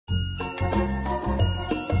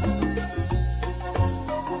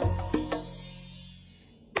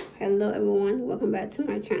Hello everyone, welcome back to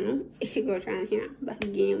my channel. It's your girl China here. I'm back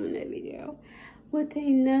again with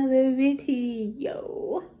another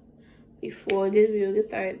video. Before this video gets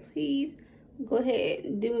started, please go ahead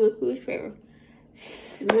and do me a huge favor.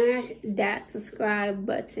 Smash that subscribe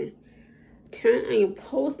button. Turn on your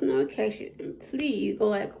post notifications, and please go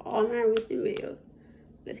like all my recent videos.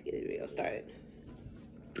 Let's get this video started.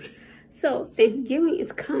 So Thanksgiving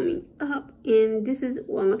is coming up, and this is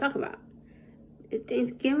what I'm gonna talk about.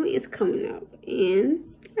 Thanksgiving is coming up, and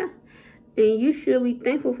you should be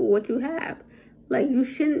thankful for what you have. Like, you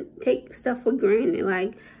shouldn't take stuff for granted.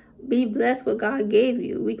 Like, be blessed what God gave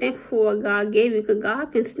you. Be thankful for what God gave you, because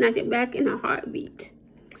God can snatch it back in a heartbeat.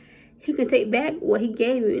 He can take back what He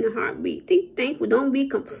gave you in a heartbeat. Be thankful. Don't be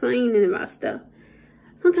complaining about stuff.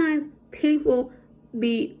 Sometimes people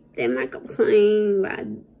they might complain about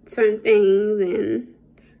certain things, and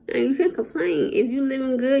you shouldn't complain. If you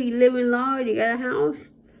living good, you living large, you got a house,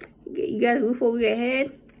 you got a roof over your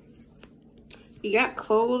head, you got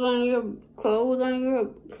clothes on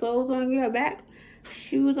your back,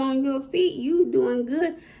 shoes on your feet, you doing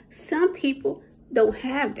good. Some people don't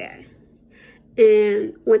have that.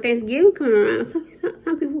 And when Thanksgiving comes around,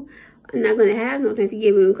 some people are not gonna have no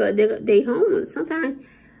Thanksgiving because they homeless. Sometimes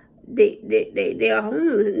they are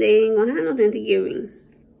homeless and they ain't gonna have no Thanksgiving.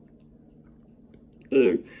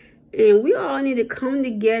 And we all need to come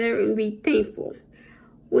together and be thankful.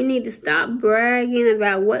 We need to stop bragging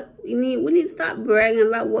about what we need. We need to stop bragging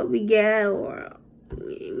about what we got, or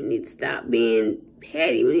we need to stop being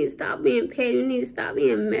petty. We need to stop being petty. We need to stop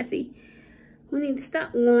being messy. We need to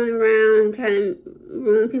stop going around trying to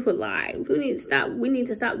ruin people's lives. We need to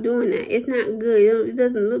stop doing that. It's not good. It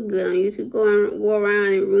doesn't look good on you to go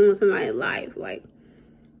around and ruin somebody's life. Like,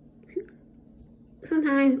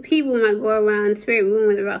 sometimes people might go around and spread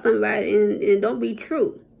rumors about somebody and don't be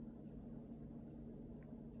true.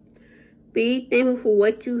 Be thankful for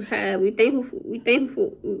what you have. We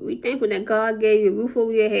thankful that God gave you a roof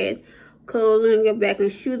over your head, clothes on your back, and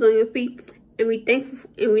shoes on your feet. And we thankful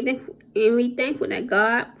that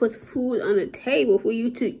God puts food on the table for you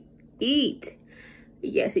to eat.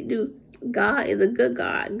 Yes, He do. God is a good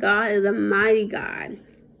God. God is a mighty God.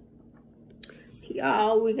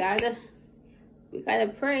 Y'all, we gotta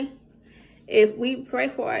pray. If we pray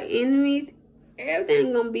for our enemies,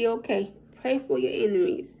 everything's gonna be okay. Pray for your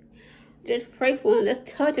enemies. Just pray for them. Just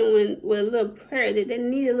touch them with a little prayer. They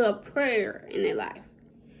need a little prayer in their life,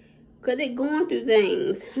 because they're going through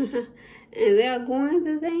things. And they're going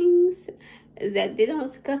through things that they don't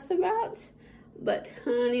discuss about. But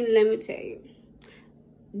honey, let me tell you,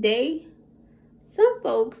 some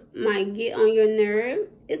folks might get on your nerve.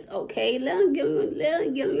 It's okay. Let them get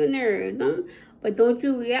on your nerve. Don't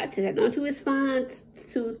you react to that. Don't you respond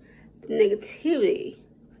to the negativity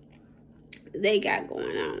they got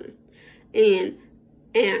going on. And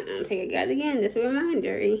I'm taking it again. Just a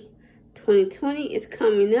reminder, 2020 is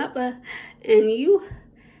coming up, and you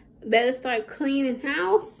better start cleaning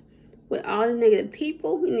house with all the negative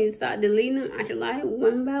people. You need to start deleting them out your life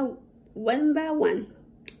one by one.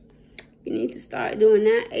 You need to start doing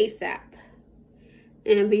that ASAP.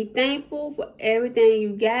 And be thankful for everything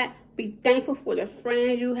you got. Be thankful for the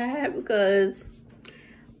friends you have, because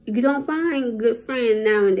you don't find good friends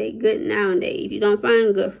nowadays. You don't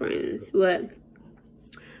find good friends. But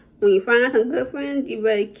when you find some good friends, you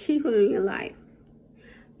better keep them in your life.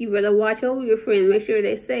 You better watch over your friends. Make sure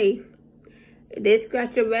they're safe. If they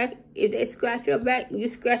scratch your back, you scratch their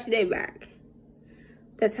back.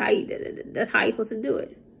 That's how you're supposed to do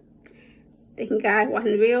it. Thank you guys for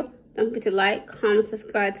watching the video. Don't forget to like, comment,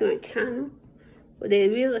 subscribe to my channel. For the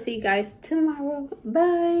video, I'll see you guys tomorrow.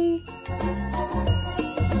 Bye.